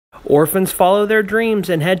Orphans follow their dreams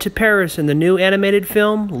and head to Paris in the new animated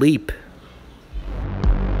film, Leap.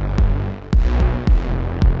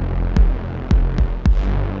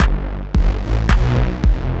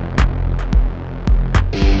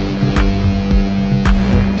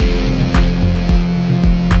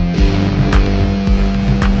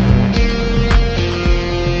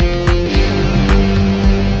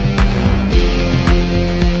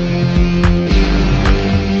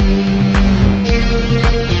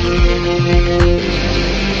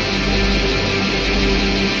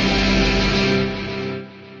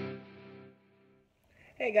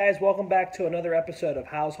 Hey guys, welcome back to another episode of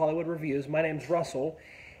Howell's Hollywood Reviews. My name's Russell,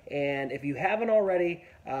 and if you haven't already,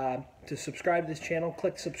 to subscribe to this channel,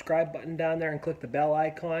 click the subscribe button down there and click the bell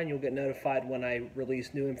icon. You'll get notified when I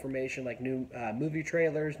release new information like new movie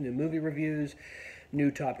trailers, new movie reviews,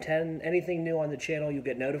 new top 10, anything new on the channel, you'll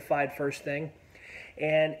get notified first thing.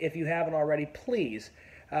 And if you haven't already, please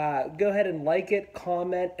go ahead and like it,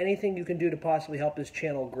 comment, anything you can do to possibly help this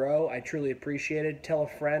channel grow. I truly appreciate it. Tell a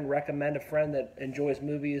friend, recommend a friend that enjoys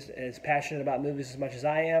movies and is passionate about movies as much as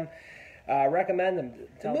I am. Recommend them.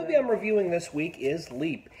 The movie I'm reviewing this week is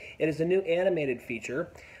Leap. It is a new animated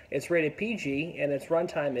feature. It's rated PG and its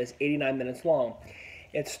runtime is 89 minutes long.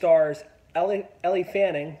 It stars Elle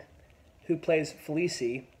Fanning, who plays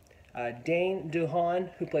Felicie, Dane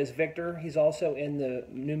DeHaan, who plays Victor. He's also in the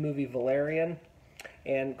new movie Valerian.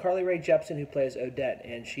 And Carly Rae Jepsen, who plays Odette,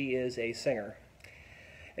 and she is a singer.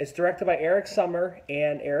 It's directed by Eric Sommer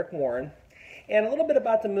and Eric Warren. And a little bit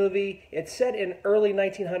about the movie. It's set in early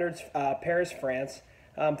 1900s Paris, France.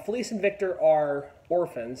 Felice and Victor are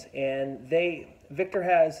orphans, and Victor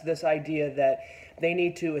has this idea that they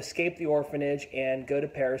need to escape the orphanage and go to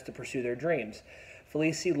Paris to pursue their dreams.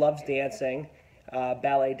 Felicie loves dancing,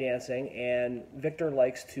 ballet dancing, and Victor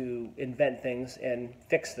likes to invent things and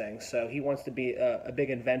fix things. So he wants to be a big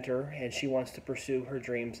inventor, and she wants to pursue her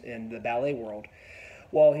dreams in the ballet world.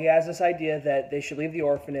 Well, he has this idea that they should leave the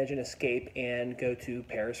orphanage and escape and go to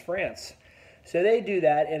Paris, France. So they do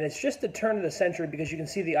that, and it's just the turn of the century because you can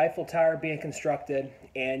see the Eiffel Tower being constructed,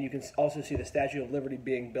 and you can also see the Statue of Liberty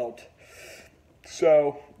being built.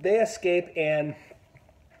 So they escape, and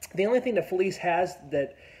the only thing that Felice has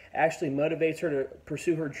that actually motivates her to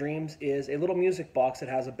pursue her dreams is a little music box that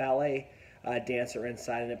has a ballet dancer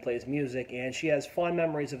inside, and it plays music, and she has fond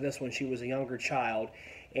memories of this when she was a younger child,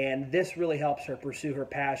 and this really helps her pursue her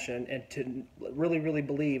passion and to really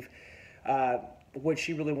believe what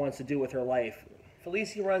she really wants to do with her life.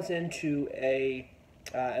 Felicie runs into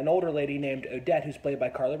an older lady named Odette, who's played by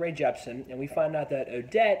Carly Rae Jepsen, and we find out that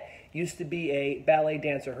Odette used to be a ballet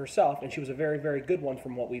dancer herself, and she was a very good one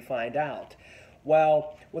from what we find out.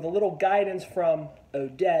 Well, with a little guidance from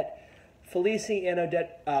Odette, Felicie and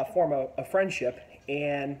Odette form a friendship,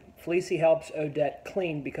 and Felicie helps Odette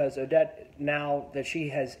clean because Odette, now that she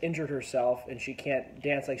has injured herself and she can't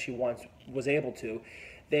dance like she once was able to,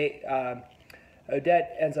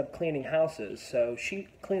 Odette ends up cleaning houses. So she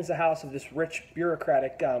cleans the house of this rich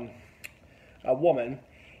bureaucratic woman,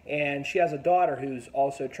 and she has a daughter who's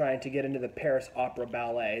also trying to get into the Paris Opera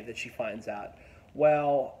Ballet that she finds out.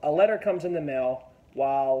 Well, a letter comes in the mail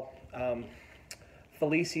while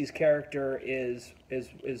Felicie's character is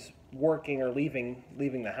working or leaving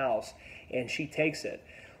the house, and she takes it.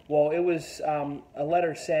 Well, it was a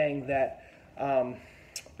letter saying that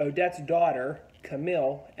Odette's daughter,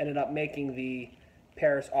 Camille, ended up making the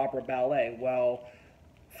Paris Opera Ballet. Well,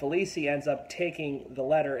 Felicie ends up taking the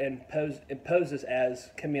letter and poses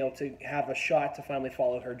as Camille to have a shot to finally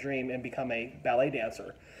follow her dream and become a ballet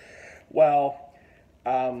dancer. Well,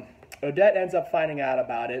 Odette ends up finding out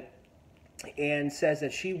about it and says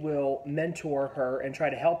that she will mentor her and try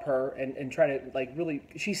to help her and try to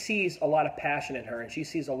she sees a lot of passion in her, and she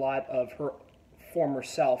sees a lot of her former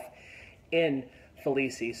self in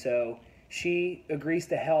Felicie. So she agrees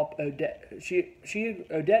to help Odette.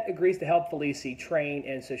 Odette agrees to help Felicie train,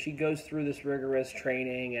 and so she goes through this rigorous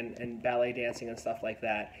training and ballet dancing and stuff like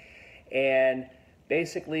that. And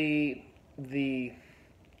basically the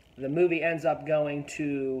movie ends up going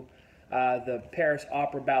to the Paris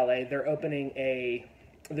Opera Ballet. They're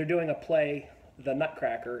doing a play, The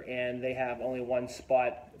Nutcracker, and they have only one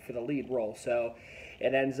spot for the lead role. So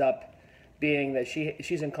it ends up being that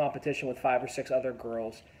she's in competition with 5 or 6 other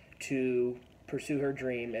girls to pursue her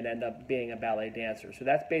dream and end up being a ballet dancer. So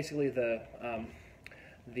that's basically the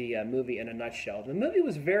movie in a nutshell. The movie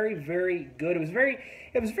was very good. It was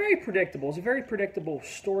very predictable. It was a very predictable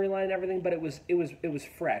storyline and everything, but it was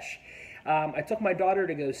fresh. I took my daughter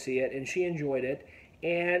to go see it, and she enjoyed it.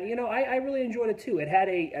 And, you know, I really enjoyed it too. It had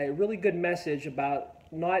a really good message about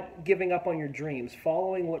not giving up on your dreams,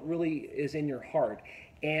 following what really is in your heart.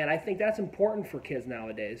 And I think that's important for kids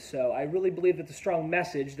nowadays. So I really believe that the strong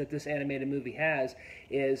message that this animated movie has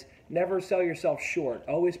is never sell yourself short.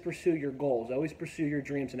 Always pursue your goals. Always pursue your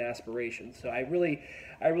dreams and aspirations. So I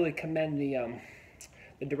really commend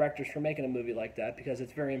the directors for making a movie like that, because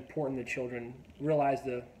it's very important that children realize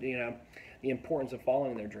the importance of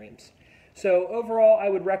following their dreams. So overall, I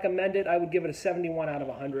would recommend it. I would give it a 71 out of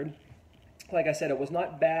 100. Like I said, it was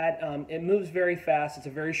not bad. It moves very fast. It's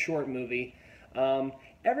a very short movie.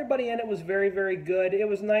 Everybody in it was very, very good. It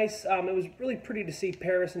was nice. It was really pretty to see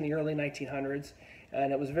Paris in the early 1900s,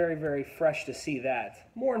 and it was very, very fresh to see that.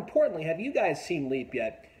 More importantly, have you guys seen Leap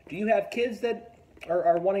yet? Do you have kids that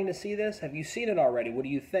are wanting to see this? Have you seen it already? What do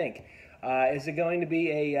you think? Is it going to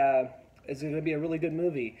be a really good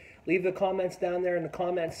movie? Leave the comments down there in the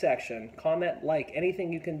comment section. Comment, like,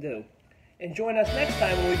 anything you can do. And join us next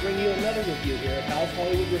time when we bring you another review here at Howell's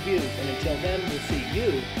Hollywood Reviews. And until then, we'll see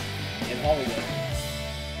you in Hollywood.